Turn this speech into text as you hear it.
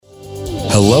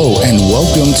Hello and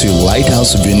welcome to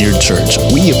Lighthouse Vineyard Church.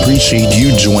 We appreciate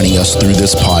you joining us through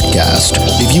this podcast.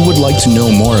 If you would like to know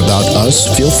more about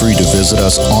us, feel free to visit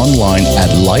us online at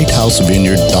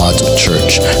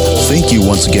lighthousevineyard.church. Thank you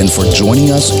once again for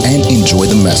joining us and enjoy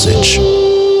the message.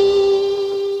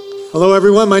 Hello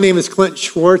everyone, my name is Clint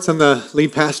Schwartz. I'm the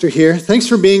lead pastor here. Thanks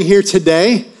for being here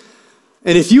today.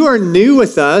 And if you are new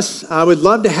with us, I would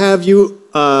love to have you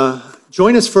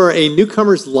join us for a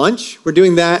newcomers lunch. We're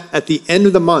doing that at the end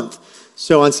of the month.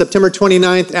 So on September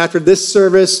 29th, after this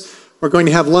service, we're going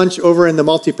to have lunch over in the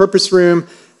multipurpose room.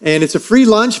 And it's a free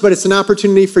lunch, but it's an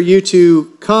opportunity for you to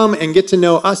come and get to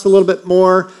know us a little bit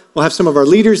more. We'll have some of our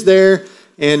leaders there,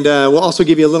 and we'll also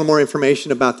give you a little more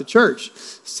information about the church.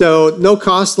 So no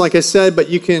cost, like I said, but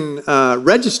you can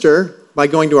register by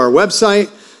going to our website,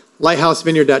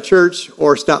 lighthousevineyard.church,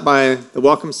 or stop by the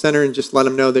Welcome Center and just let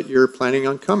them know that you're planning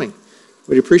on coming.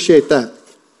 We'd appreciate that.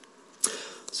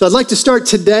 So I'd like to start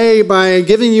today by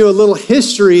giving you a little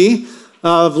history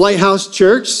of Lighthouse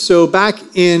Church. So back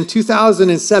in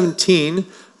 2017,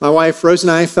 my wife Rose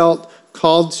and I felt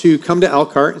called to come to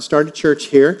Elkhart and start a church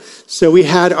here. So we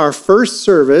had our first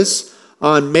service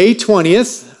on May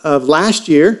 20th of last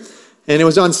year, and it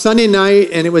was on Sunday night,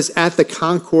 and it was at the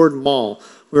Concord Mall.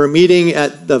 We were meeting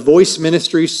at the Voice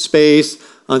Ministry space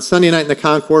on Sunday night in the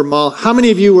Concord Mall. How many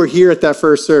of you were here at that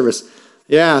first service?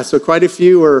 Yeah, so quite a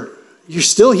few you're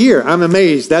still here. I'm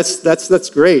amazed. That's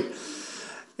great.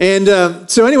 And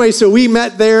so we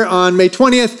met there on May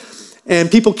 20th, and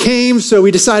people came, so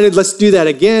we decided let's do that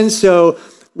again. So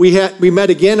we met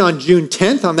again on June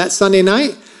 10th on that Sunday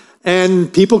night,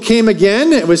 and people came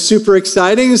again. It was super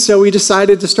exciting, so we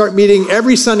decided to start meeting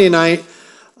every Sunday night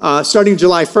starting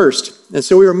July 1st. And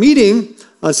so we were meeting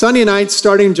on Sunday nights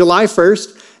starting July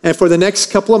 1st, and for the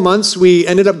next couple of months, we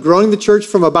ended up growing the church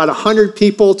from about 100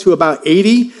 people to about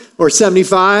 80 or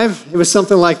 75. It was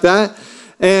something like that.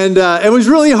 And it was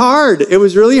really hard. It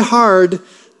was really hard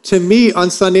to meet on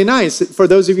Sunday nights. For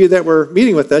those of you that were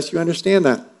meeting with us, you understand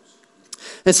that.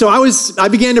 And so I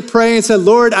began to pray and said,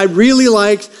 Lord, I'd really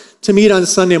like to meet on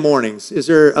Sunday mornings. Is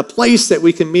there a place that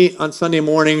we can meet on Sunday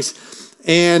mornings?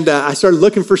 And I started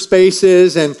looking for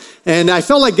spaces, and I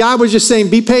felt like God was just saying,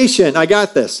 be patient, I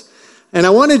got this. And I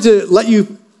wanted to let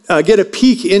you get a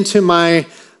peek into my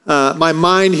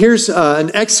mind. Here's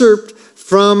an excerpt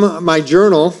from my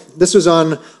journal. This was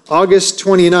on August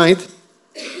 29th.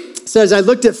 It says, I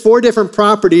looked at 4 different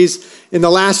properties in the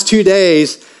last 2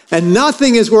 days, and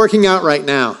nothing is working out right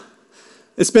now.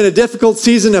 It's been a difficult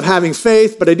season of having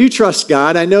faith, but I do trust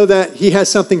God. I know that He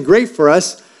has something great for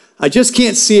us. I just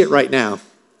can't see it right now.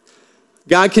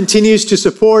 God continues to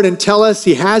support and tell us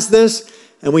He has this,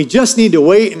 and we just need to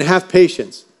wait and have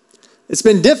patience. It's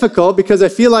been difficult because I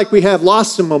feel like we have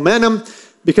lost some momentum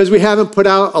because we haven't put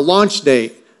out a launch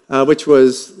date, which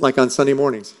was like on Sunday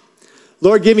mornings.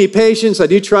 Lord, give me patience. I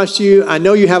do trust you. I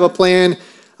know you have a plan.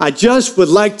 I just would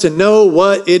like to know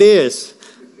what it is.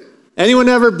 Anyone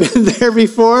ever been there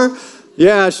before?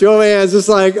 Yeah, show of hands. It's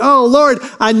like, oh, Lord,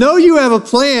 I know you have a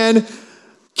plan.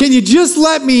 Can you just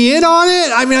let me in on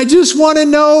it? I mean, I just want to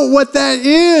know what that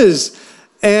is.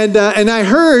 And I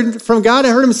heard from God, I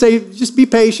heard Him say, just be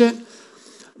patient.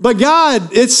 But God,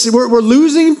 we're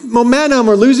losing momentum,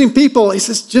 we're losing people. He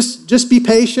says, just be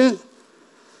patient.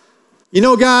 You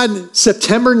know, God,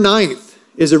 September 9th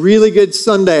is a really good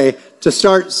Sunday to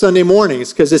start Sunday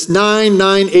mornings because it's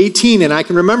 9/9/18, and I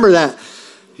can remember that.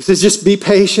 He says, just be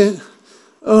patient.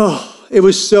 Oh, it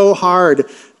was so hard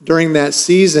during that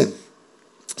season.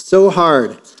 So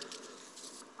hard.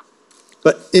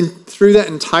 But through that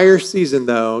entire season,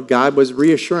 though, God was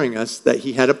reassuring us that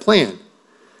He had a plan.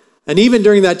 And even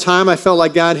during that time, I felt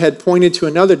like God had pointed to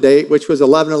another date, which was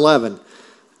 11/11,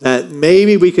 that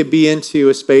maybe we could be into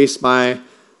a space by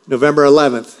November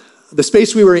 11th. The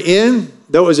space we were in,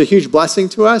 though it was a huge blessing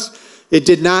to us, it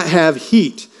did not have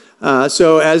heat.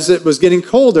 So as it was getting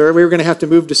colder, we were going to have to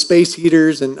move to space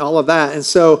heaters and all of that. And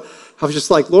so I was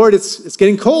just like, Lord, it's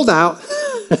getting cold out.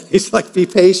 He's like, be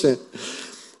patient.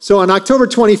 So on October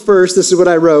 21st, this is what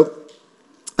I wrote.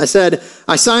 I said,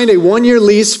 I signed a 1-year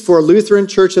lease for Lutheran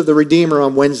Church of the Redeemer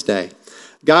on Wednesday.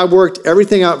 God worked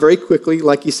everything out very quickly,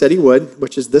 like He said He would,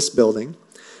 which is this building.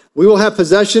 We will have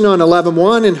possession on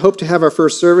 11/1 and hope to have our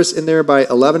first service in there by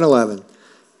 11/11.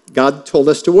 God told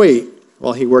us to wait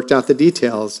while He worked out the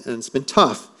details, and it's been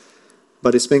tough,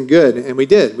 but it's been good, and we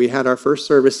did. We had our first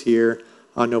service here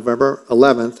on November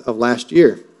 11th of last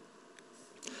year.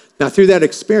 Now, through that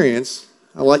experience,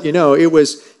 I'll let you know, it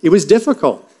was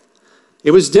difficult. It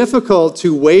was difficult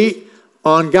to wait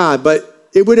on God, but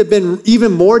it would have been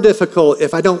even more difficult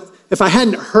if I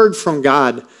hadn't heard from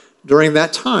God during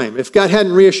that time, if God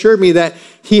hadn't reassured me that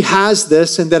he has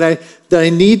this and that I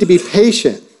need to be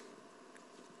patient.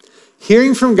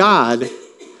 Hearing from God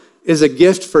is a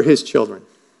gift for his children.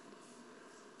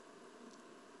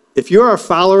 If you're a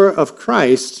follower of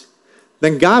Christ,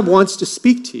 then God wants to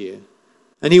speak to you.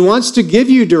 And he wants to give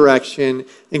you direction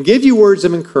and give you words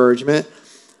of encouragement,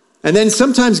 and then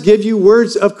sometimes give you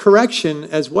words of correction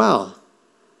as well.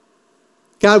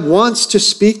 God wants to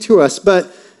speak to us,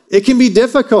 but it can be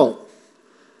difficult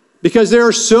because there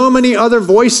are so many other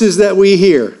voices that we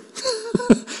hear.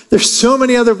 There's so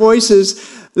many other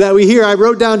voices that we hear. I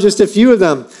wrote down just a few of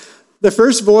them. The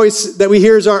first voice that we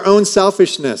hear is our own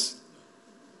selfishness.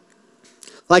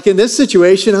 Like in this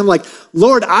situation, I'm like,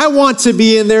 Lord, I want to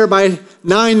be in there by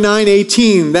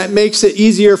 9:18. That makes it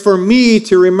easier for me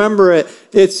to remember it.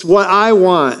 It's what I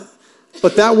want.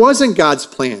 But that wasn't God's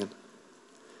plan.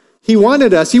 He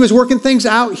wanted us. He was working things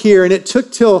out here, and it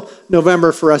took till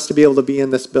November for us to be able to be in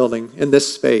this building, in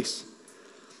this space.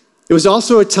 It was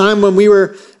also a time when we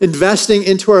were investing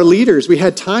into our leaders. We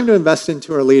had time to invest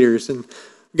into our leaders. And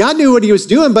God knew what he was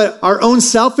doing, but our own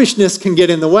selfishness can get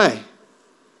in the way.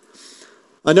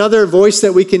 Another voice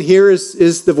that we can hear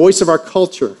is the voice of our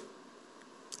culture.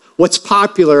 What's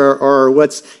popular or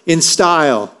what's in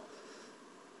style.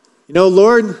 You know,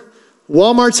 Lord,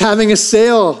 Walmart's having a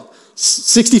sale.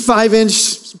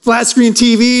 65-inch flat screen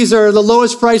TVs are the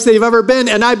lowest price they've ever been,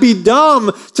 and I'd be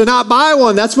dumb to not buy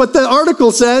one. That's what the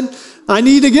article said. I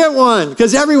need to get one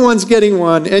because everyone's getting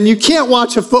one, and you can't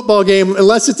watch a football game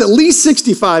unless it's at least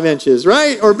 65 inches,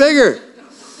 right? Or bigger.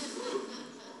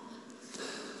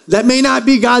 That may not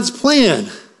be God's plan,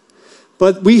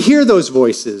 but we hear those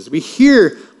voices. We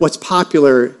hear what's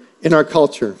popular in our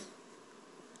culture.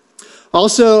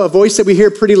 Also, a voice that we hear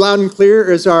pretty loud and clear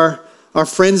is our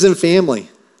friends and family.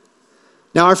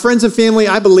 Now, our friends and family,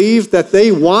 I believe that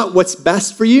they want what's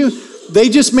best for you. They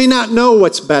just may not know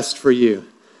what's best for you.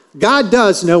 God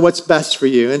does know what's best for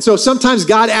you. And so sometimes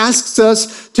God asks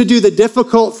us to do the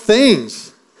difficult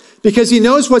things because he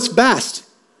knows what's best.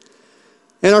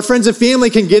 And our friends and family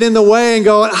can get in the way and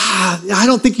go, I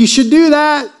don't think you should do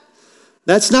that.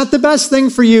 That's not the best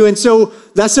thing for you. And so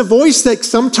that's a voice that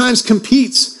sometimes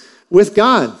competes with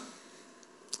God.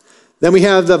 Then we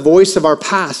have the voice of our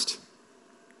past.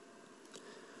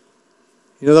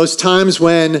 You know, those times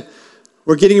when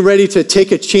we're getting ready to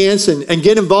take a chance and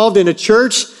get involved in a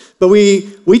church, but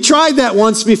we tried that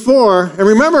once before. And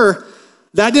remember,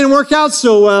 that didn't work out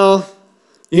so well.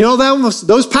 You know,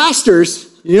 those pastors,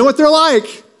 you know what they're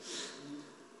like.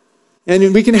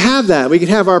 And we can have that. We can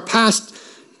have our past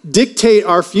dictate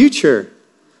our future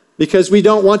because we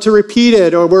don't want to repeat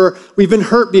it, or we've been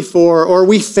hurt before, or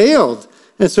we failed.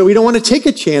 And so we don't want to take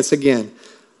a chance again.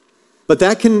 But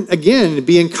that can, again,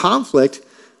 be in conflict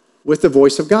with the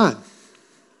voice of God.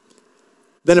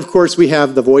 Then, of course, we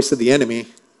have the voice of the enemy,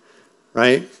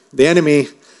 right? The enemy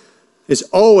is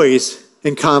always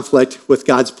in conflict with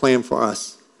God's plan for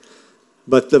us.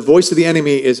 But the voice of the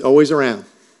enemy is always around.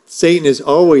 Satan is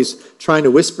always trying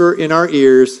to whisper in our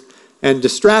ears and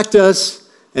distract us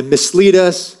and mislead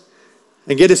us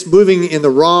and get us moving in the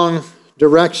wrong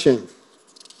direction.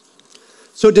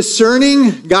 So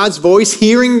discerning God's voice,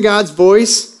 hearing God's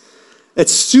voice,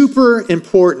 it's super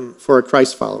important for a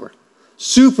Christ follower.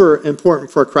 Super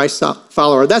important for a Christ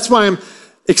follower. That's why I'm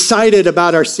excited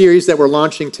about our series that we're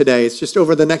launching today. It's just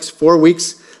over the next 4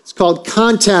 weeks. It's called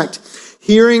Contact,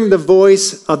 Hearing the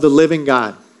Voice of the Living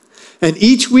God. And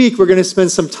each week we're going to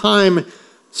spend some time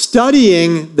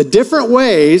studying the different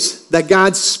ways that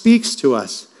God speaks to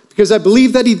us, because I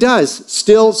believe that he does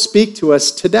still speak to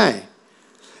us today.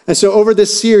 And so over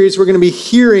this series, we're going to be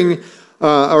hearing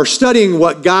or studying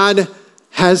what God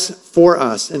has for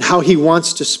us and how he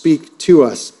wants to speak to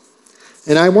us.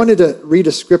 And I wanted to read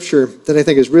a scripture that I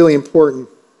think is really important.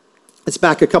 It's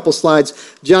back a couple slides.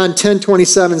 John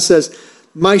 10:27 says,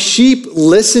 "My sheep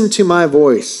listen to my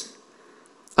voice.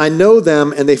 I know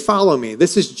them and they follow me."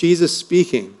 This is Jesus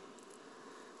speaking.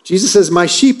 Jesus says, "My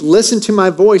sheep listen to my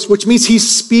voice," which means he's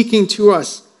speaking to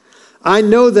us. "I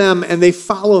know them and they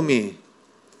follow me."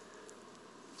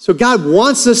 So God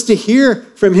wants us to hear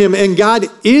from him, and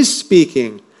God is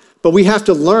speaking, but we have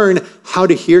to learn how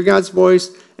to hear God's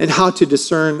voice and how to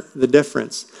discern the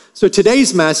difference. So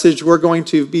today's message, we're going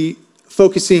to be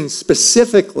focusing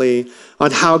specifically on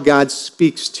how God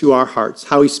speaks to our hearts,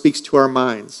 how he speaks to our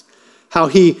minds, how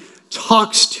he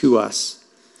talks to us.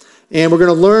 And we're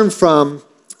going to learn from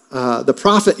the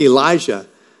prophet Elijah,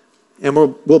 and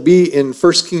we'll be in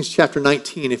 1 Kings chapter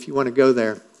 19 if you want to go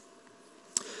there.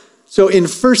 So in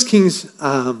 1 Kings,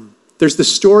 there's the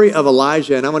story of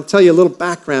Elijah, and I want to tell you a little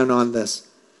background on this.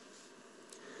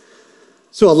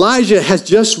 So Elijah has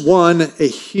just won a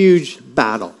huge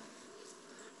battle.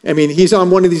 I mean, he's on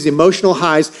one of these emotional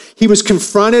highs. He was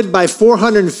confronted by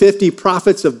 450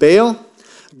 prophets of Baal.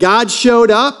 God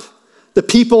showed up. The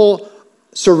people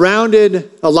surrounded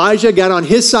Elijah, got on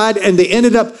his side, and they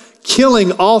ended up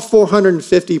killing all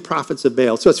 450 prophets of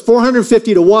Baal. So it's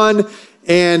 450 to 1,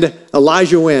 and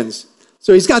Elijah wins.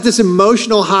 So he's got this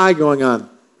emotional high going on.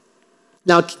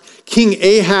 Now, King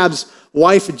Ahab's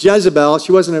wife, Jezebel,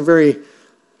 she wasn't a very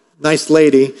nice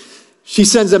lady. She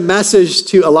sends a message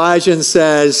to Elijah and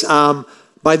says,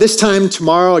 by this time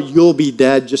tomorrow, you'll be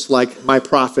dead just like my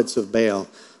prophets of Baal.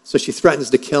 So she threatens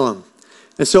to kill him.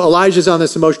 And so Elijah's on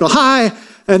this emotional high,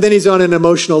 and then he's on an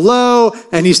emotional low,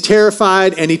 and he's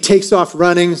terrified, and he takes off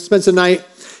running, spends the night,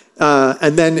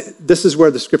 and then this is where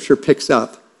the scripture picks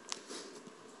up.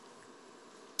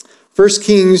 1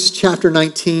 Kings chapter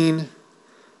 19,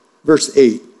 verse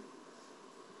 8.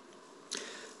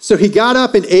 So he got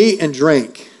up and ate and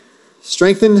drank.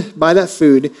 Strengthened by that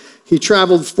food, he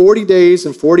traveled 40 days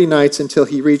and 40 nights until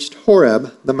he reached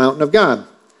Horeb, the mountain of God.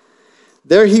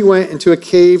 There he went into a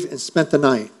cave and spent the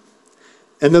night.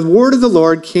 And the word of the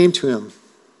Lord came to him.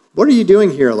 What are you doing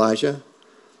here, Elijah?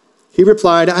 He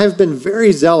replied, I have been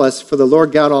very zealous for the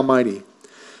Lord God Almighty.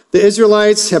 The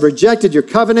Israelites have rejected your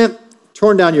covenant,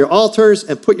 torn down your altars,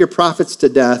 and put your prophets to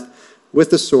death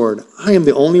with the sword. I am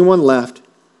the only one left,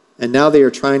 and now they are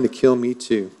trying to kill me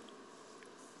too.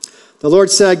 The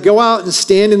Lord said, go out and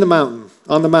stand on the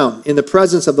mountain, in the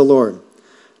presence of the Lord,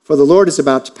 for the Lord is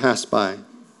about to pass by.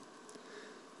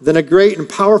 Then a great and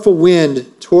powerful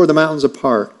wind tore the mountains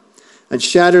apart and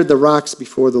shattered the rocks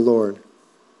before the Lord.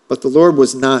 But the Lord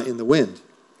was not in the wind.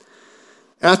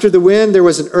 After the wind, there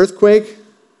was an earthquake,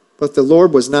 but the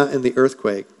Lord was not in the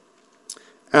earthquake.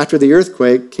 After the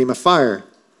earthquake came a fire,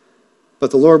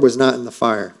 but the Lord was not in the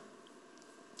fire.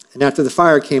 And after the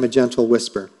fire came a gentle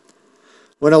whisper.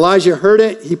 When Elijah heard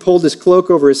it, he pulled his cloak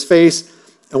over his face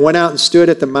and went out and stood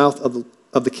at the mouth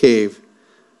of the cave.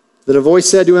 Then a voice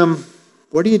said to him,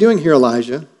 what are you doing here,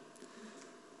 Elijah?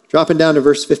 Dropping down to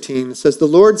verse 15, it says, the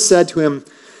Lord said to him,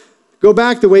 go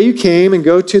back the way you came and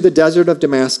go to the desert of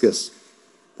Damascus.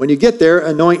 When you get there,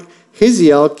 anoint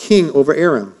Hazael king over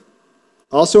Aram.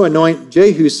 Also anoint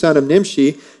Jehu son of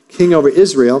Nimshi king over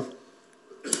Israel,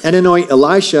 and anoint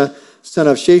Elisha son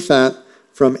of Shaphat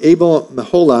from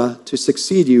Abel-Meholah to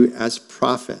succeed you as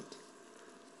prophet.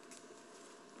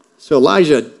 So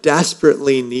Elijah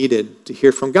desperately needed to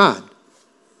hear from God.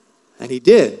 And he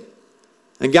did.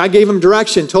 And God gave him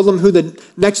direction, told him who the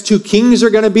next two kings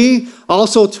are going to be,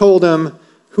 also told him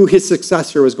who his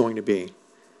successor was going to be.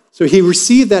 So he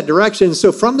received that direction.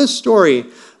 So from this story,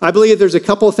 I believe there's a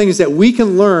couple of things that we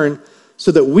can learn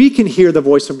so that we can hear the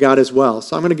voice of God as well.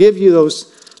 So I'm going to give you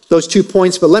those 2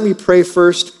 points, but let me pray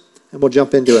first, and we'll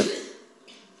jump into it.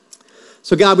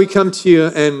 So God, we come to you,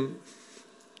 and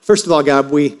first of all, God,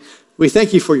 we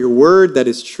thank you for your word that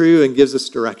is true and gives us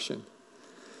direction.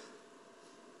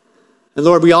 And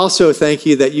Lord, we also thank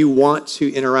you that you want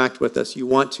to interact with us. You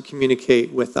want to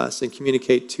communicate with us and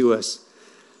communicate to us.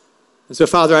 And so,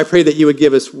 Father, I pray that you would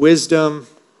give us wisdom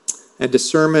and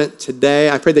discernment today.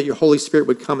 I pray that your Holy Spirit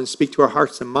would come and speak to our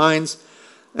hearts and minds,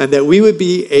 and that we would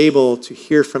be able to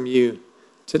hear from you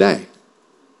today.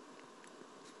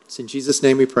 It's in Jesus'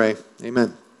 name we pray.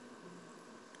 Amen.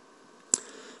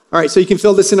 All right, so you can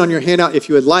fill this in on your handout if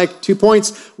you would like. 2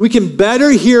 points. We can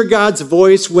better hear God's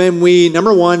voice when we,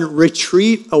 number one,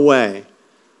 retreat away.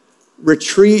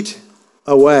 Retreat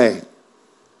away.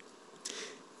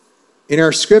 In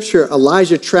our scripture,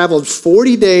 Elijah traveled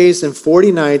 40 days and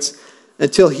 40 nights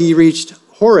until he reached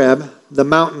Horeb, the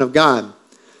mountain of God.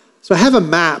 So I have a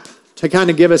map to kind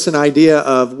of give us an idea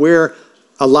of where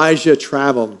Elijah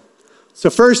traveled. So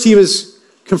first he was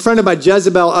confronted by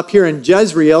Jezebel up here in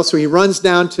Jezreel, so he runs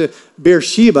down to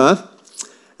Beersheba.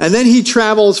 And then he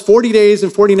travels 40 days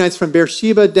and 40 nights from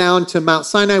Beersheba down to Mount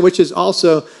Sinai, which is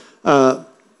also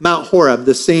Mount Horeb,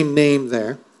 the same name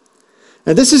there.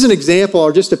 And this is an example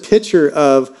or just a picture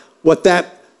of what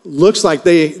that looks like.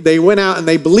 They went out and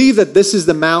they believe that this is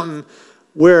the mountain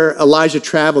where Elijah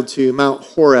traveled to, Mount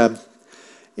Horeb.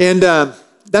 And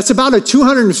that's about a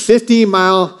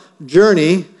 250-mile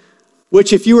journey,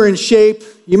 which if you were in shape,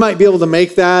 you might be able to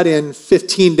make that in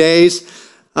 15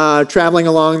 days, traveling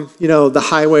along, the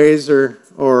highways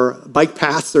or bike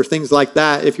paths or things like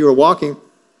that if you were walking.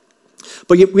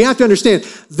 But we have to understand,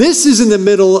 this is in the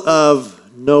middle of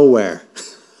nowhere,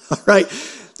 all right?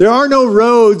 There are no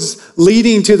roads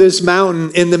leading to this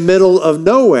mountain in the middle of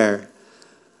nowhere.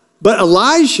 But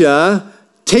Elijah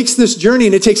takes this journey,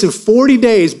 and it takes him 40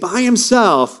 days by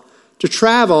himself to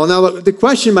travel. Now, the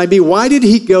question might be, why did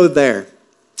he go there?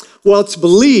 Well, it's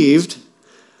believed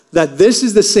that this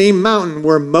is the same mountain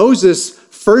where Moses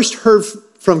first heard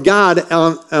from God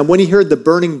when he heard the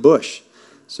burning bush.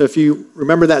 So if you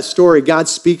remember that story, God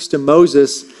speaks to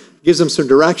Moses, gives him some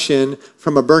direction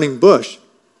from a burning bush.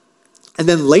 And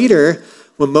then later,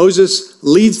 when Moses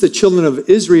leads the children of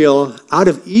Israel out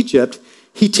of Egypt,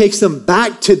 he takes them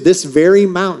back to this very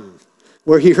mountain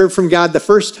where he heard from God the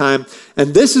first time.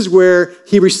 And this is where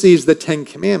he receives the 10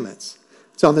 Commandments.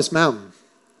 It's on this mountain.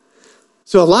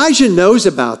 So Elijah knows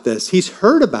about this. He's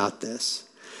heard about this.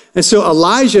 And so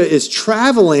Elijah is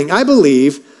traveling, I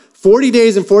believe, 40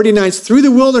 days and 40 nights through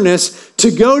the wilderness to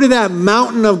go to that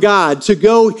mountain of God, to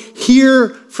go hear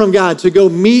from God, to go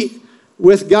meet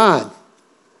with God.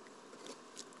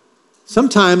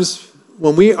 Sometimes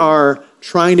when we are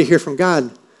trying to hear from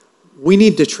God, we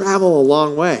need to travel a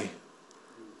long way.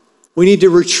 We need to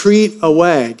retreat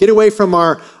away, get away from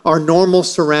our normal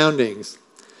surroundings.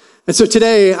 And so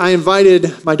today I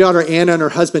invited my daughter Anna and her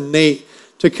husband Nate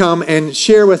to come and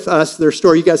share with us their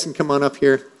story. You guys can come on up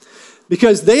here.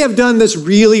 Because they have done this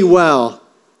really well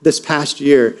this past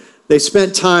year. They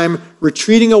spent time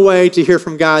retreating away to hear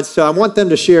from God. So I want them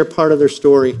to share part of their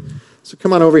story. So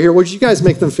come on over here. Would you guys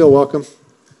make them feel welcome?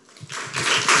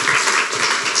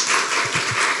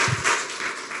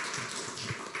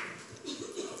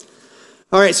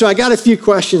 All right, so I got a few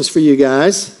questions for you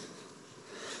guys.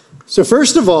 So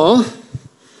first of all,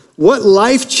 what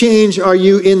life change are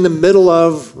you in the middle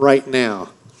of right now?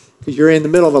 Because you're in the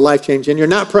middle of a life change and you're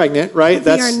not pregnant, right?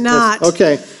 We are not.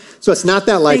 Okay, so it's not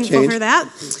that life Thankful change. for that.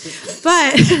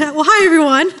 But, well, hi,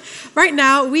 everyone. Right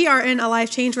now, we are in a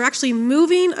life change. We're actually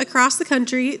moving across the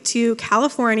country to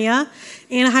California,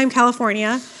 Anaheim,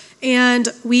 California. And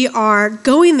we are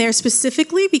going there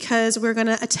specifically because we're going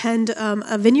to attend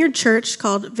a vineyard church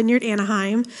called Vineyard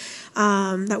Anaheim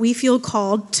that we feel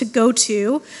called to go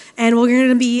to. And we're going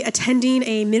to be attending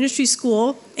a ministry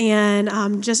school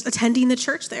and just attending the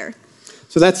church there.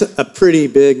 So that's a pretty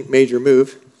big, major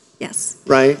move. Yes.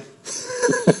 Right?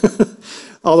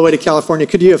 All the way to California.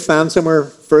 Could you have found somewhere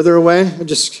further away? I'm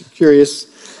just curious.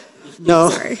 No.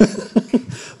 Sorry.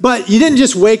 But you didn't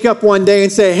just wake up one day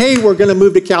and say, hey, we're going to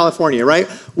move to California, right?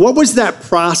 What was that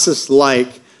process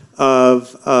like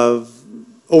of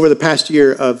over the past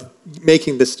year of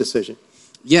making this decision?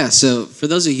 Yeah, so for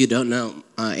those of you who don't know,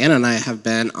 Anna and I have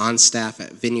been on staff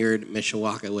at Vineyard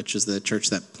Mishawaka, which is the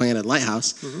church that planted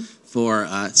Lighthouse, for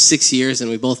 6 years, and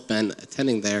we've both been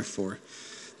attending there for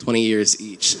 20 years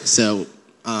each. So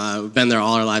we've been there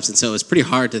all our lives, and so it was pretty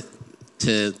hard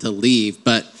to leave.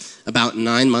 But about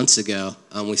 9 months ago,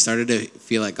 we started to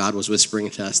feel like God was whispering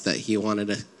to us that he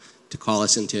wanted to call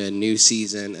us into a new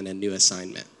season and a new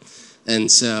assignment. And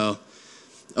so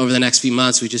over the next few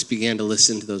months, we just began to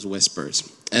listen to those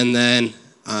whispers. And then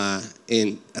at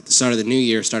the start of the new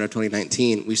year, start of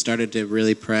 2019, we started to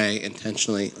really pray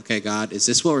intentionally, okay, God, is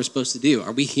this what we're supposed to do?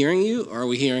 Are we hearing you or are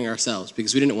we hearing ourselves?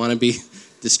 Because we didn't want to be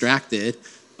distracted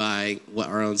by what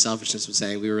our own selfishness was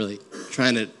saying. We were really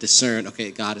trying to discern, okay,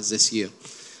 God, is this you?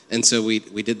 And so we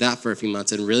did that for a few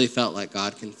months and really felt like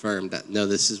God confirmed that, no,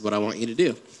 this is what I want you to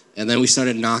do. And then we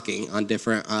started knocking on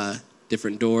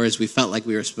different doors. We felt like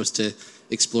we were supposed to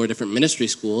explore different ministry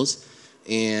schools.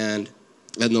 And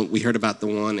then we heard about the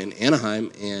one in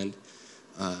Anaheim and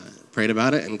prayed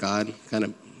about it. And God kind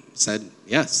of said,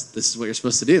 yes, this is what you're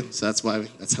supposed to do. So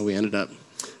that's how we ended up.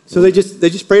 So they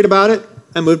just prayed about it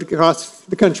and moved across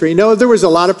the country. No, there was a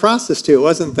lot of process to it,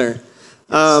 wasn't there?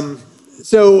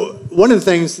 So one of the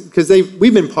things, because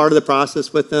we've been part of the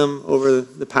process with them over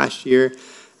the past year,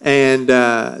 and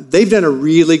they've done a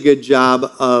really good job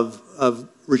of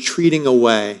retreating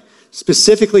away,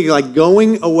 specifically like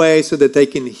going away so that they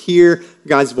can hear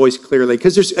God's voice clearly.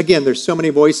 Because there's so many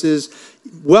voices,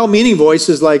 well-meaning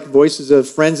voices, like voices of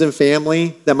friends and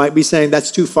family that might be saying,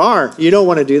 that's too far. You don't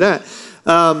want to do that.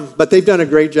 But they've done a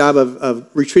great job of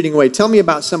retreating away. Tell me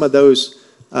about some of those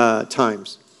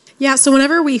times. Yeah, so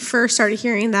whenever we first started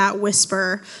hearing that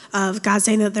whisper of God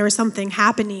saying that there was something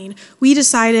happening, we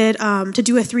decided to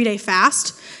do a 3-day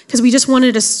fast because we just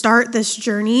wanted to start this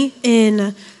journey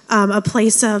in a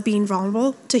place of being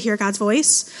vulnerable to hear God's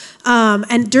voice.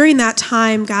 And during that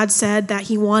time, God said that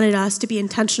he wanted us to be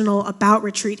intentional about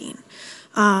retreating.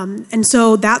 And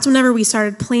so that's whenever we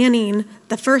started planning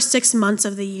the first 6 months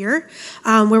of the year,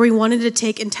 where we wanted to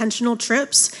take intentional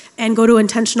trips and go to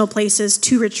intentional places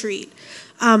to retreat.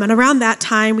 And around that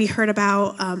time, we heard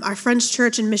about our friend's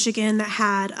church in Michigan that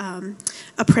had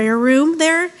a prayer room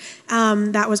there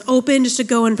that was open just to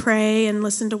go and pray and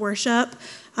listen to worship.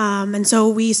 And so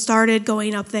we started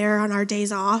going up there on our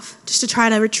days off just to try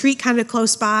to retreat kind of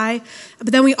close by.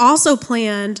 But then we also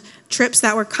planned trips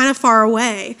that were kind of far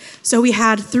away. So we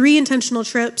had 3 intentional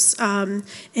trips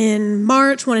in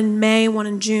March, one in May, one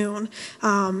in June.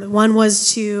 One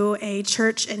was to a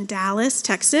church in Dallas,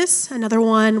 Texas. Another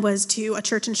one was to a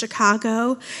church in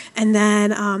Chicago. And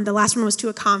then the last one was to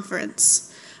a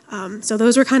conference. So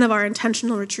those were kind of our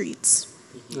intentional retreats.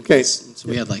 Okay. So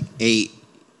we had like 8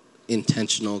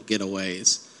 intentional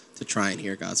getaways to try and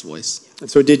hear God's voice. And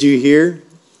so did you hear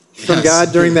from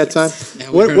God during that time? Yeah,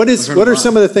 What are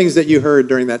some of the things that you heard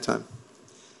during that time?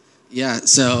 Yeah,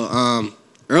 so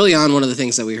early on, one of the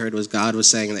things that we heard was God was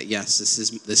saying that, yes,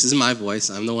 this is my voice.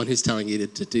 I'm the one who's telling you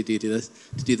to do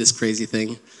this crazy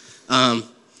thing.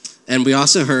 And we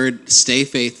also heard, stay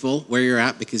faithful where you're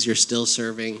at because you're still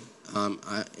serving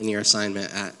in your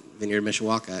assignment at Vineyard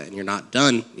Mishawaka, and you're not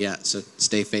done yet, so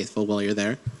stay faithful while you're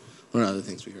there. What are other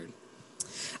things we heard?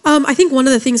 I think one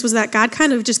of the things was that God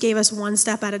kind of just gave us one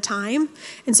step at a time.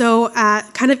 And so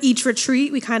at kind of each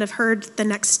retreat, we kind of heard the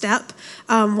next step.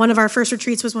 One of our first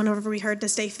retreats was whenever we heard to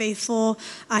stay faithful.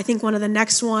 I think one of the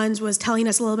next ones was telling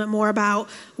us a little bit more about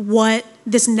what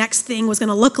this next thing was going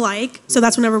to look like. So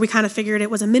that's whenever we kind of figured it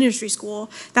was a ministry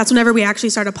school. That's whenever we actually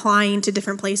started applying to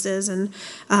different places and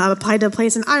applied to a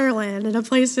place in Ireland and a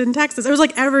place in Texas. It was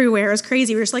like everywhere. It was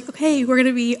crazy. We were just like, okay, we're going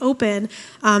to be open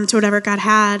to whatever God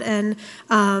had. And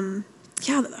yeah,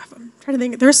 I'm trying to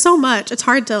think. There's so much. It's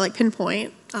hard to like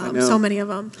pinpoint so many of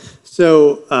them.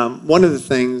 So one of the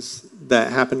things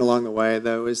that happened along the way,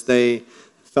 though, is they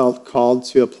felt called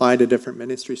to apply to different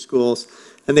ministry schools.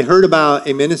 And they heard about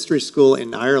a ministry school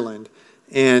in Ireland.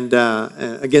 And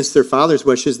against their father's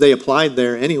wishes, they applied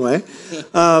there anyway.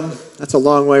 That's a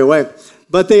long way away.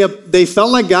 But they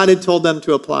felt like God had told them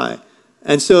to apply.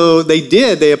 And so they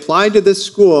did. They applied to this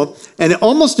school. And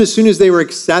almost as soon as they were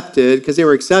accepted, because they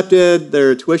were accepted,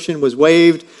 their tuition was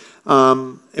waived,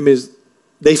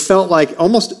 they felt like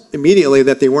almost immediately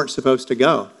that they weren't supposed to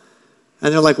go.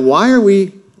 And they're like, why do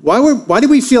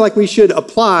we feel like we should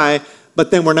apply,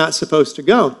 but then we're not supposed to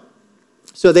go?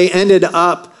 So they ended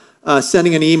up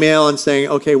sending an email and saying,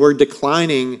 okay, we're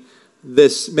declining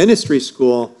this ministry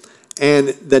school. And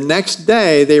the next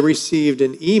day, they received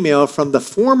an email from the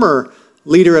former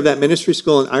leader of that ministry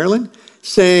school in Ireland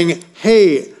saying,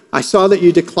 hey, I saw that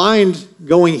you declined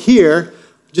going here.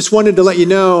 Just wanted to let you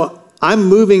know I'm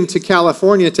moving to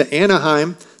California, to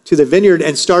Anaheim, to the Vineyard,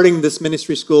 and starting this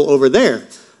ministry school over there.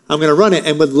 I'm going to run it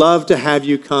and would love to have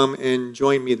you come and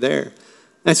join me there.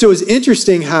 And so it's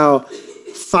interesting how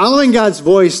following God's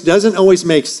voice doesn't always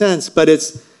make sense, but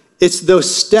it's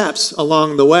those steps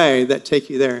along the way that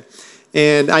take you there.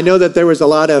 And I know that there was a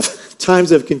lot of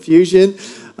times of confusion,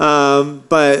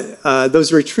 but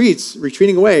those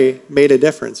retreating away made a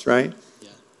difference, right?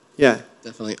 Yeah.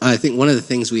 Definitely. I think one of the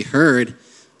things we heard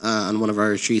on one of our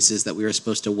retreats is that we were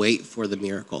supposed to wait for the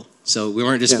miracle. So we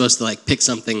weren't just supposed to like pick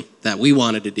something that we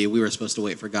wanted to do. We were supposed to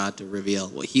wait for God to reveal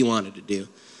what he wanted to do,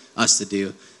 us to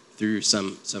do through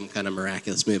some kind of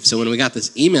miraculous move. So when we got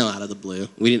this email out of the blue,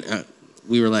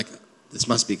 we were like, this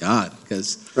must be God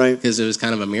because it was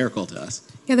kind of a miracle to us.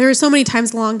 Yeah, there were so many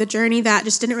times along the journey that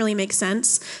just didn't really make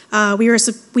sense.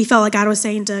 We felt like God was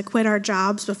saying to quit our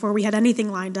jobs before we had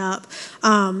anything lined up.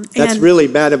 That's really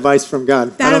bad advice from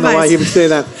God. I don't know why he would say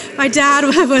that. My dad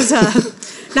was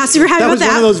not super happy about that. That was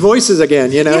one of those voices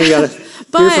again, you know, you got to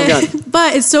hear from God.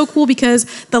 But it's so cool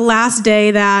because the last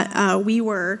day that we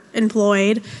were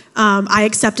employed, I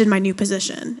accepted my new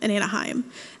position in Anaheim.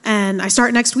 And I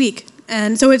start next week.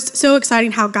 And so it's so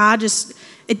exciting how God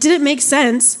it didn't make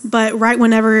sense, but right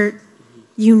whenever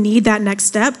you need that next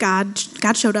step, God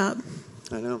showed up.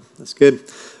 I know, that's good.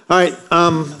 All right,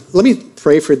 let me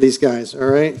pray for these guys, all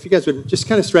right? If you guys would just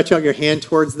kind of stretch out your hand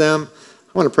towards them.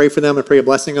 I want to pray for them and pray a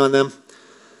blessing on them.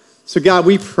 So God,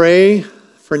 we pray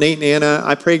for Nate and Anna.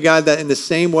 I pray, God, that in the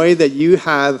same way that you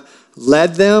have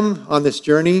led them on this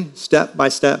journey, step by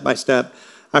step by step,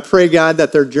 I pray, God,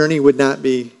 that their journey would not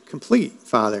be complete,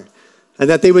 Father, and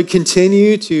that they would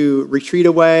continue to retreat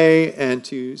away and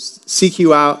to seek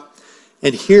you out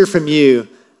and hear from you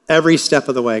every step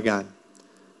of the way, God.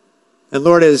 And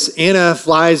Lord, as Anna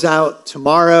flies out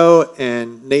tomorrow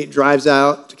and Nate drives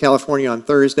out to California on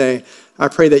Thursday, I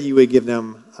pray that you would give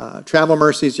them travel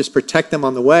mercies, just protect them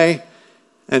on the way,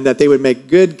 and that they would make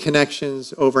good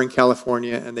connections over in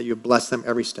California and that you would bless them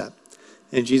every step.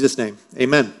 In Jesus' name,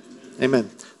 amen. Amen.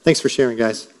 Thanks for sharing,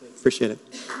 guys. Appreciate it.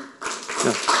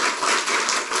 Yeah.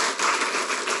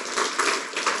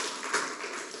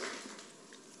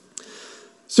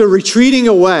 So retreating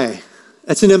away,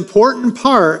 that's an important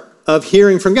part of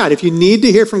hearing from God. If you need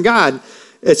to hear from God,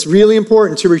 it's really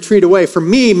important to retreat away. For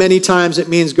me, many times it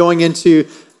means going into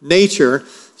nature.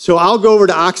 So I'll go over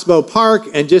to Oxbow Park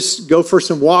and just go for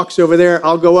some walks over there.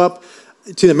 I'll go up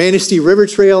to the Manistee River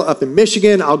Trail up in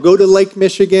Michigan. I'll go to Lake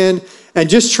Michigan and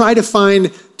just try to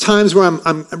find times where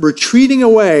I'm retreating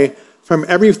away from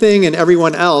everything and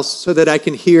everyone else so that I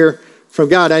can hear from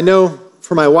God. I know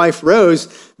for my wife,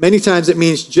 Rose, many times it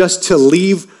means just to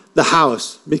leave the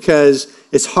house because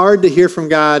it's hard to hear from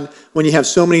God when you have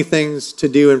so many things to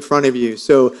do in front of you.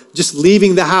 So just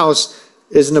leaving the house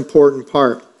is an important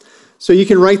part. So you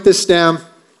can write this down.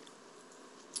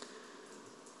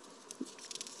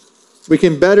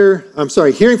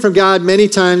 Hearing from God many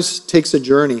times takes a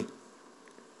journey.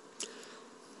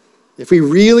 If we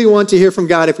really want to hear from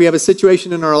God, if we have a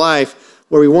situation in our life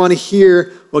where we want to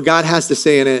hear what God has to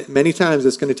say in it, many times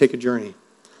it's going to take a journey.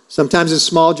 Sometimes it's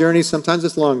small journeys, sometimes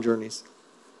it's long journeys.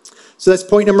 So that's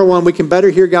point number one. We can better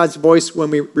hear God's voice when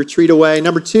we retreat away.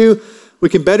 Number two, we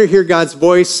can better hear God's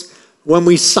voice when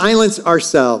we silence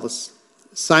ourselves.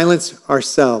 Silence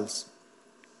ourselves.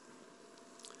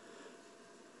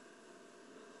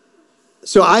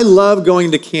 So I love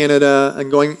going to Canada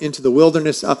and going into the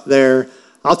wilderness up there.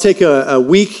 I'll take a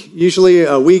week, usually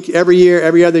a week every year,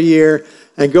 every other year,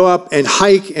 and go up and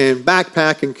hike and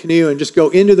backpack and canoe and just go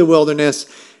into the wilderness.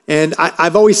 And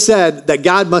I've always said that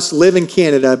God must live in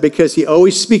Canada because he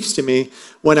always speaks to me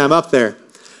when I'm up there.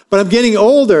 But I'm getting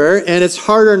older, and it's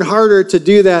harder and harder to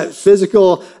do that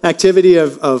physical activity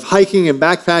of hiking and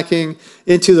backpacking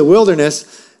into the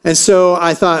wilderness. And so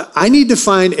I thought, I need to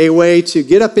find a way to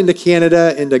get up into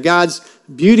Canada, into God's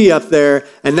beauty up there,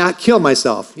 and not kill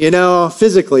myself,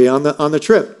 physically on the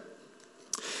trip.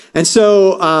 And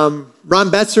so Ron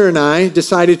Betzer and I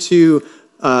decided to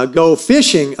go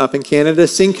fishing up in Canada,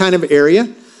 same kind of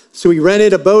area. So we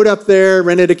rented a boat up there,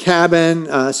 rented a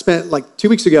cabin, spent like 2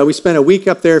 weeks ago, we spent a week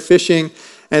up there fishing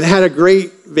and had a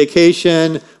great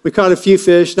vacation. We caught a few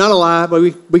fish, not a lot, but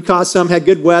we caught some, had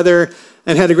good weather,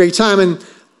 and had a great time. And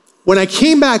when I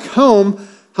came back home,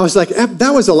 I was like,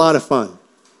 that was a lot of fun.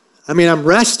 I mean, I'm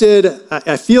rested,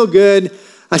 I feel good.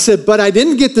 I said, but I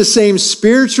didn't get the same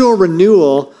spiritual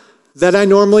renewal that I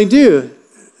normally do.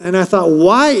 And I thought,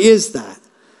 why is that?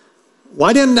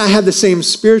 Why didn't I have the same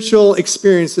spiritual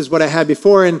experience as what I had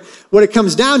before? And what it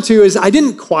comes down to is I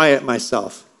didn't quiet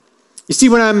myself. You see,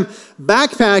 when I'm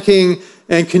backpacking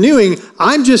and canoeing,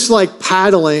 I'm just like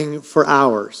paddling for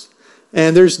hours.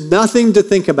 And there's nothing to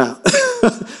think about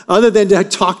other than to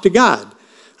talk to God.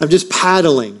 I'm just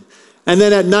paddling. And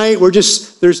then at night,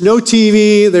 there's no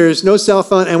TV, there's no cell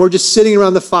phone, and we're just sitting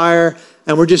around the fire,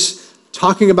 and we're just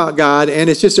talking about God, and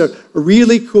it's just a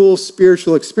really cool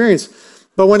spiritual experience.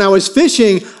 But when I was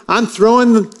fishing, I'm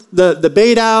throwing the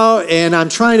bait out, and I'm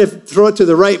trying to throw it to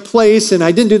the right place, and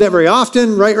I didn't do that very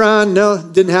often, right, Ron? No,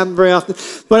 it didn't happen very often.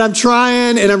 But I'm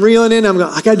trying, and I'm reeling in. I'm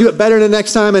going, I got to do it better the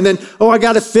next time. And then, I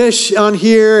got to fish on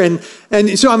here.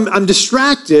 And so I'm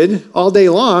distracted all day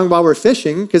long while we're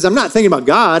fishing because I'm not thinking about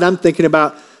God. I'm thinking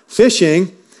about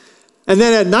fishing. And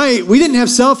then at night, we didn't have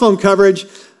cell phone coverage.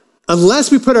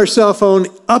 Unless we put our cell phone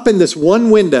up in this one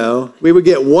window, we would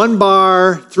get 1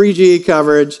 bar, 3G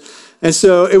coverage. And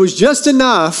so it was just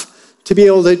enough to be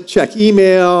able to check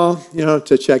email,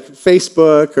 to check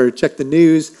Facebook or check the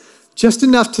news, just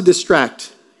enough to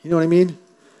distract. You know what I mean?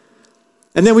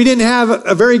 And then we didn't have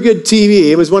a very good TV.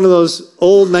 It was one of those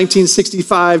old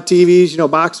 1965 TVs,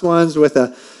 box ones with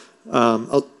a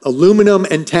aluminum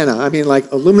antenna. I mean, like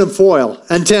aluminum foil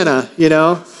antenna,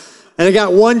 And it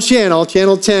got one channel,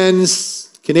 Channel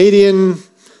 10's Canadian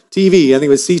TV. I think it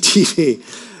was CTV.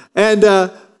 And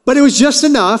but it was just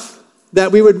enough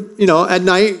that we would, at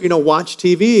night, watch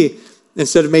TV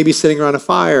instead of maybe sitting around a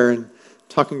fire and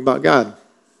talking about God.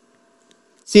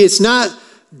 See, it's not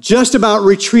just about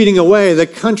retreating away. The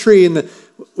country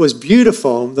was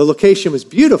beautiful. The location was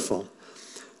beautiful.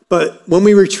 But when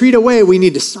we retreat away, we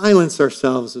need to silence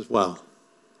ourselves as well.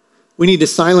 We need to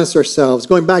silence ourselves.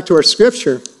 Going back to our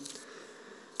scripture,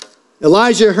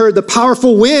 Elijah heard the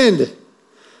powerful wind.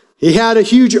 He had a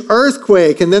huge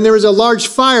earthquake, and then there was a large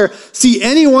fire. See,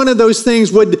 any one of those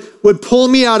things would pull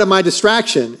me out of my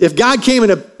distraction. If God came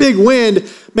in a big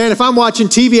wind, man, if I'm watching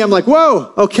TV, I'm like,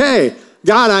 whoa, okay,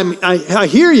 God, I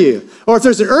hear you. Or if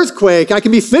there's an earthquake, I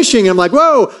can be fishing, and I'm like,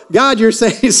 whoa, God, you're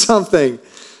saying something.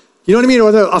 You know what I mean?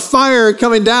 Or a fire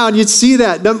coming down, you'd see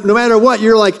that. No matter what,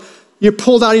 you're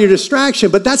pulled out of your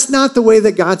distraction. But that's not the way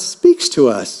that God speaks to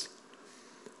us.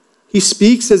 He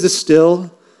speaks as a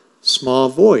still, small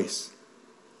voice.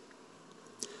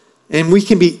 And we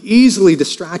can be easily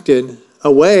distracted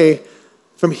away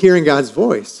from hearing God's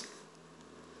voice.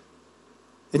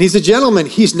 And he's a gentleman.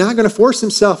 He's not going to force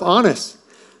himself on us.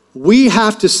 we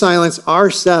have to silence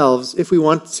ourselves if we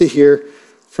want to hear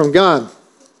from God.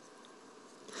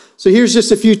 So here's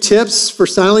just a few tips for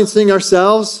silencing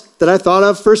ourselves that I thought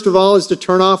of. First of all is to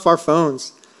turn off our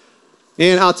phones.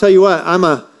 And I'll tell you what, I'm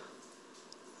a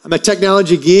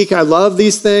technology geek. I love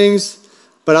these things,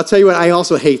 but I'll tell you what, I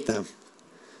also hate them.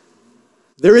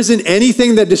 There isn't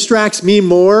anything that distracts me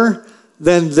more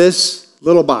than this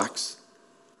little box,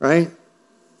 right?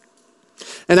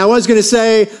 And I was going to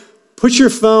say, put your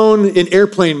phone in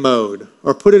airplane mode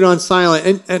or put it on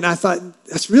silent. And I thought,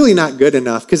 that's really not good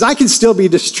enough because I can still be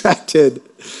distracted,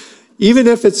 even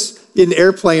if it's in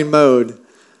airplane mode.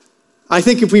 I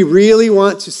think if we really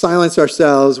want to silence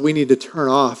ourselves, we need to turn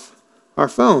off our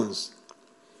phones.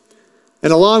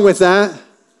 And along with that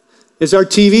is our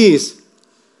TVs.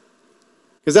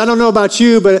 Because I don't know about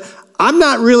you, but I'm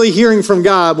not really hearing from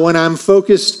God when I'm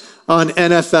focused on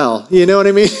NFL. You know what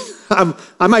I mean?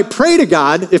 I might pray to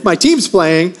God if my team's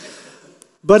playing,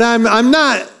 but I'm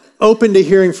not open to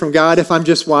hearing from God if I'm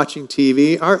just watching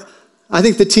TV. I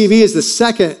think the TV is the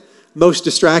second most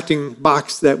distracting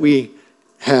box that we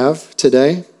have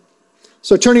today.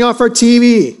 So turning off our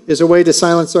TV is a way to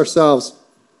silence ourselves.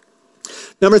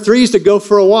 Number 3 is to go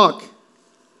for a walk.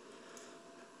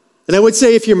 And I would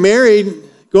say if you're married,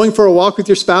 going for a walk with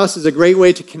your spouse is a great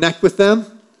way to connect with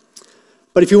them.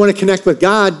 But if you want to connect with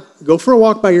God, go for a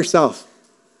walk by yourself.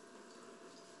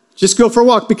 Just go for a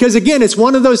walk. Because again, it's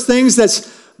one of those things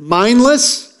that's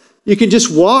mindless. You can just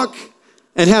walk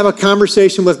and have a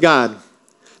conversation with God.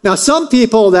 Now, some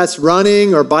people that's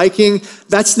running or biking,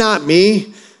 that's not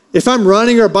me. If I'm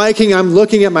running or biking, I'm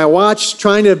looking at my watch,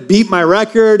 trying to beat my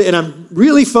record, and I'm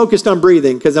really focused on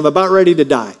breathing because I'm about ready to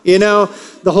die,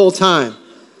 the whole time.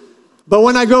 But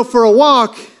when I go for a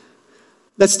walk,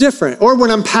 that's different. Or when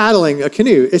I'm paddling a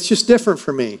canoe, it's just different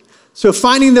for me. So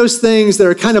finding those things that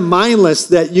are kind of mindless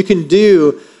that you can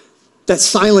do that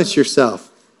silence yourself.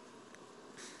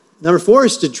 Number 4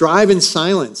 is to drive in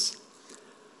silence.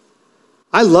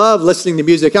 I love listening to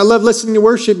music. I love listening to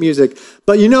worship music.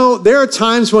 But there are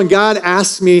times when God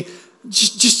asks me,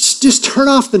 just turn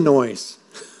off the noise.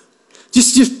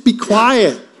 Just be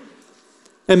quiet.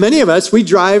 And many of us, we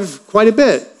drive quite a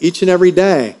bit each and every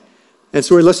day. And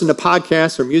so we listen to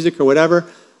podcasts or music or whatever.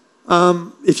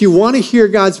 If you want to hear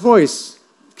God's voice,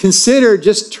 consider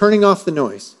just turning off the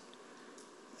noise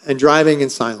and driving in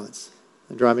silence.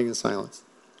 And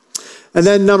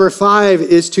then number 5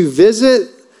 is to visit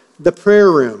the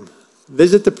prayer room.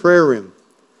 Visit the prayer room.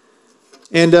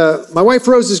 And my wife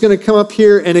Rose is going to come up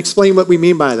here and explain what we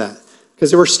mean by that,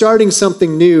 because we're starting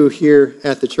something new here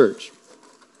at the church.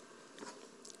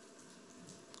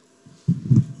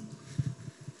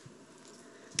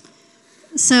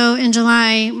 So in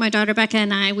July, my daughter Becca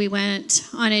and I, we went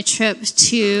on a trip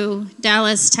to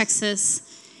Dallas,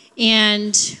 Texas,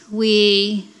 and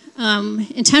we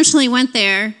intentionally went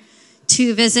there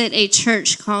to visit a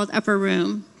church called Upper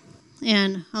Room.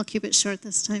 And I'll keep it short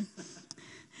this time.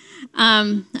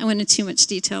 I went into too much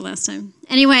detail last time.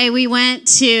 Anyway, we went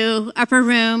to Upper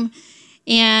Room,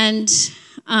 and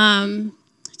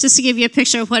just to give you a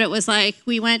picture of what it was like,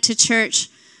 we went to church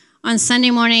on Sunday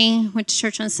morning, went to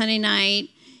church on Sunday night,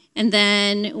 and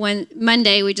then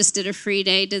Monday we just did a free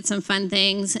day, did some fun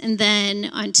things, and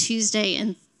then on Tuesday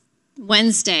and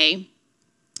Wednesday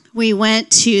we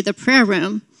went to the prayer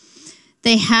room.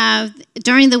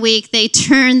 During the week, they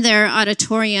turned their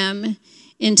auditorium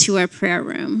into a prayer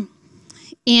room.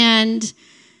 And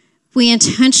we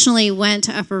intentionally went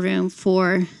to Upper Room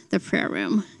for the prayer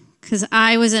room because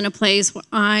I was in a place where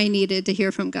I needed to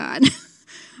hear from God.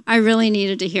 I really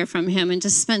needed to hear from him and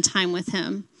just spend time with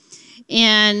him.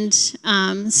 And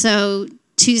so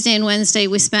Tuesday and Wednesday,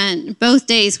 both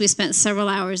days we spent several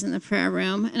hours in the prayer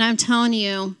room. And I'm telling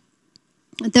you,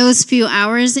 those few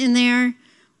hours in there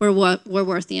were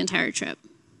worth the entire trip.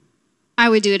 I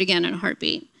would do it again in a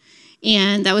heartbeat.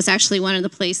 And that was actually one of the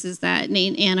places that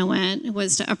Nate and Anna went,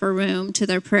 was to Upper Room, to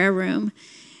their prayer room.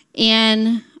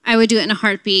 And I would do it in a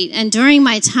heartbeat. And during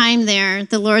my time there,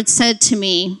 the Lord said to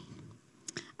me,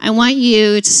 I want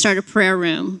you to start a prayer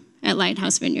room at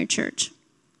Lighthouse Vineyard Church.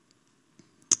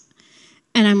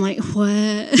 And I'm like,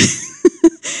 what?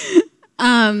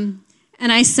 And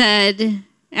I said,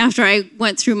 after I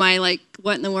went through my,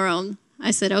 what in the world? I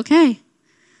said, okay,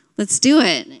 let's do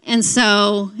it. And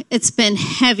so it's been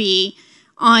heavy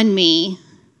on me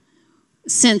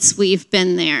since we've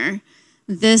been there.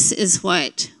 This is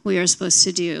what we are supposed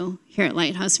to do here at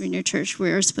Lighthouse Vineyard Church.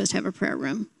 We are supposed to have a prayer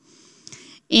room.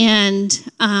 And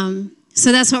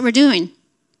so that's what we're doing.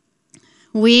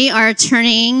 We are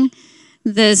turning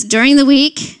this, during the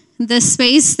week, this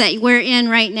space that we're in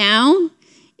right now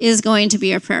is going to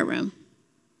be a prayer room.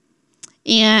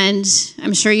 And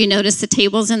I'm sure you noticed the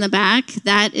tables in the back.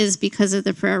 That is because of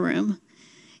the prayer room.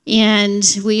 And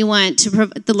we want to,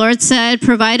 the Lord said,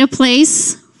 provide a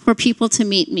place for people to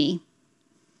meet me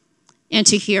and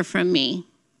to hear from me.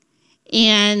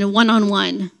 And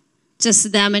one-on-one,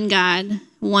 just them and God,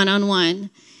 one-on-one.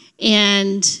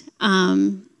 And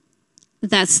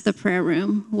that's the prayer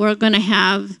room. We're going to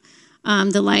have,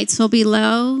 the lights will be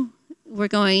low. We're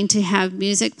going to have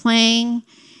music playing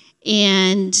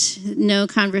and no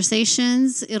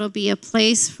conversations. It'll be a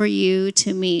place for you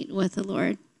to meet with the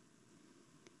Lord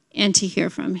and to hear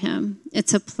from him.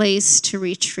 It's a place to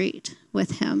retreat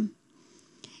with him.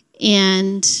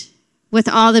 And with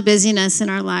all the busyness in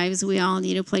our lives, we all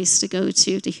need a place to go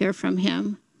to hear from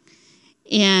him.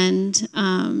 And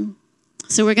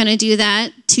so we're going to do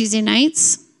that Tuesday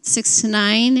nights, 6 to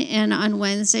 9, and on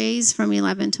Wednesdays from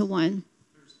 11 to 1.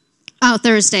 Oh,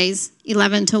 Thursdays,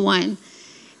 11 to 1.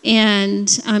 And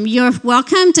you're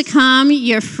welcome to come.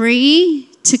 You're free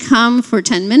to come for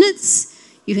 10 minutes.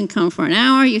 You can come for an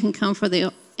hour. You can come for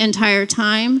the entire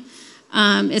time.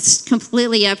 It's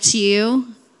completely up to you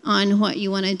on what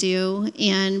you want to do.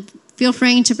 And feel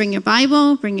free to bring your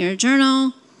Bible, bring your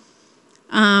journal,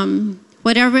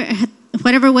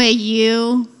 whatever way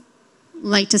you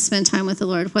like to spend time with the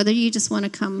Lord, whether you just want to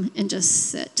come and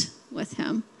just sit with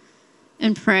him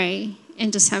and pray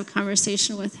and just have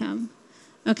conversation with him.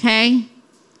 Okay?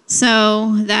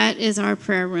 So that is our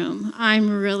prayer room. I'm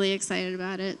really excited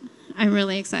about it. I'm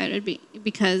really excited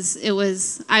because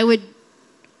I would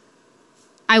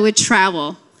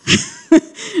travel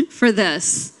for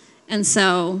this. And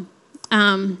so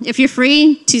if you're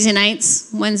free, Tuesday nights,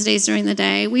 Wednesdays during the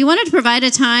day, we wanted to provide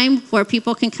a time where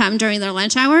people can come during their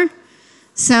lunch hour.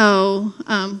 So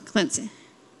Clint's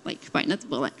like biting at the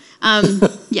bullet.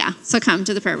 Yeah, so come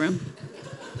to the prayer room.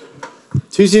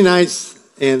 Tuesday nights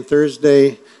and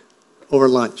Thursday over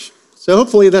lunch. So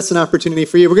hopefully that's an opportunity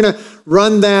for you. We're going to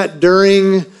run that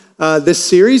during this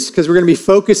series because we're going to be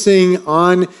focusing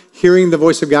on hearing the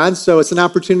voice of God. So it's an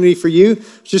opportunity for you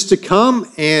just to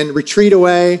come and retreat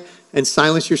away and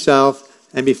silence yourself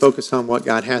and be focused on what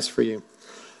God has for you.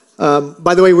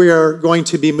 By the way, we are going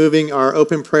to be moving our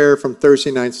open prayer from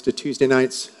Thursday nights to Tuesday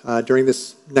nights during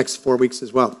this next 4 weeks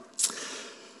as well. I'm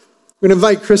going to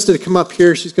invite Krista to come up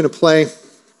here. She's going to play.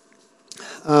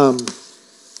 I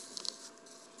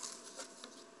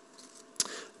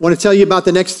want to tell you about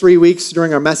the next 3 weeks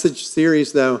during our message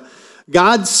series, though.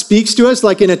 God speaks to us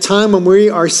like in a time when we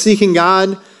are seeking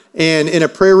God and in a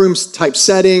prayer room type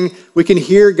setting, we can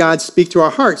hear God speak to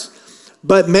our hearts.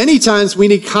 But many times we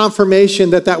need confirmation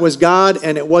that that was God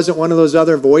and it wasn't one of those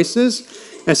other voices.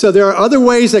 And so there are other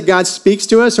ways that God speaks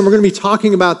to us, and we're going to be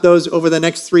talking about those over the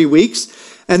next 3 weeks.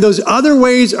 And those other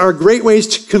ways are great ways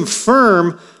to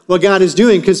confirm what God is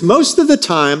doing, because most of the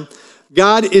time,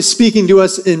 God is speaking to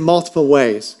us in multiple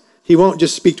ways. He won't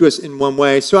just speak to us in one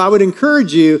way. So I would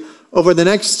encourage you over the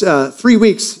next 3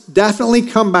 weeks, definitely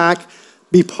come back,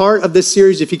 be part of this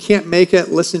series. If you can't make it,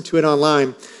 listen to it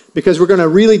online, because we're going to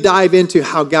really dive into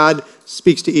how God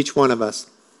speaks to each one of us.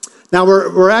 Now,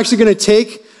 we're actually going to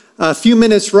take a few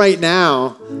minutes right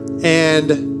now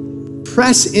and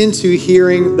press into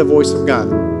hearing the voice of God.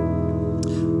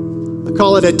 I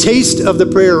call it a taste of the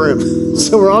prayer room.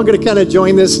 So we're all going to kind of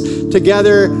join this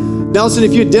together. Nelson,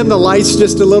 if you dim the lights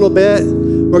just a little bit,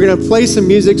 we're going to play some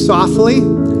music softly,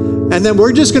 and then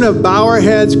we're just going to bow our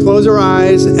heads, close our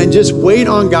eyes, and just wait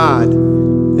on God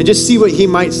and just see what he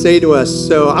might say to us.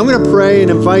 So I'm going to pray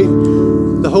and invite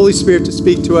the Holy Spirit to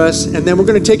speak to us, and then we're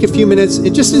going to take a few minutes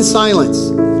just in silence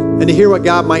and to hear what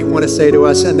God might want to say to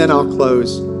us, and then I'll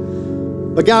close.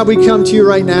 But God, we come to you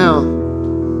right now,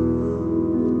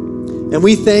 and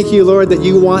we thank you, Lord, that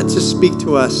you want to speak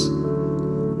to us.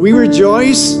 We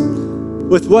rejoice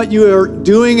with what you are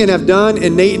doing and have done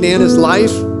in Nate and Anna's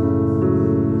life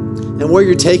and where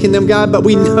you're taking them, God. But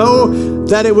we know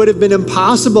that it would have been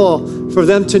impossible for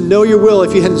them to know your will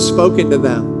if you hadn't spoken to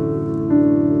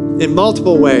them in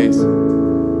multiple ways.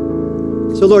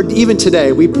 So, Lord, even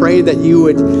today, we pray that you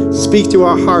would speak to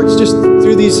our hearts just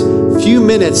through these few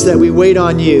minutes that we wait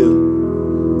on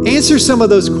you. Answer some of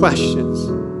those questions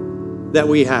that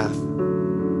we have.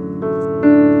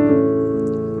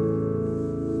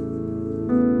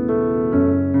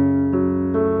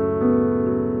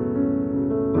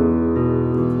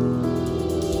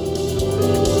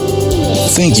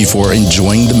 Thank you for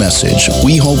enjoying the message.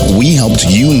 We hope we helped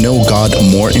you know God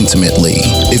more intimately.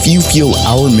 If you feel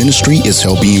our ministry is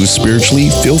helping you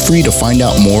spiritually, feel free to find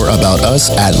out more about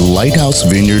us at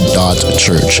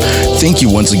lighthousevineyard.church. Thank you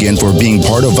once again for being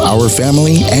part of our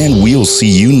family, and we'll see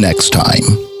you next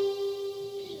time.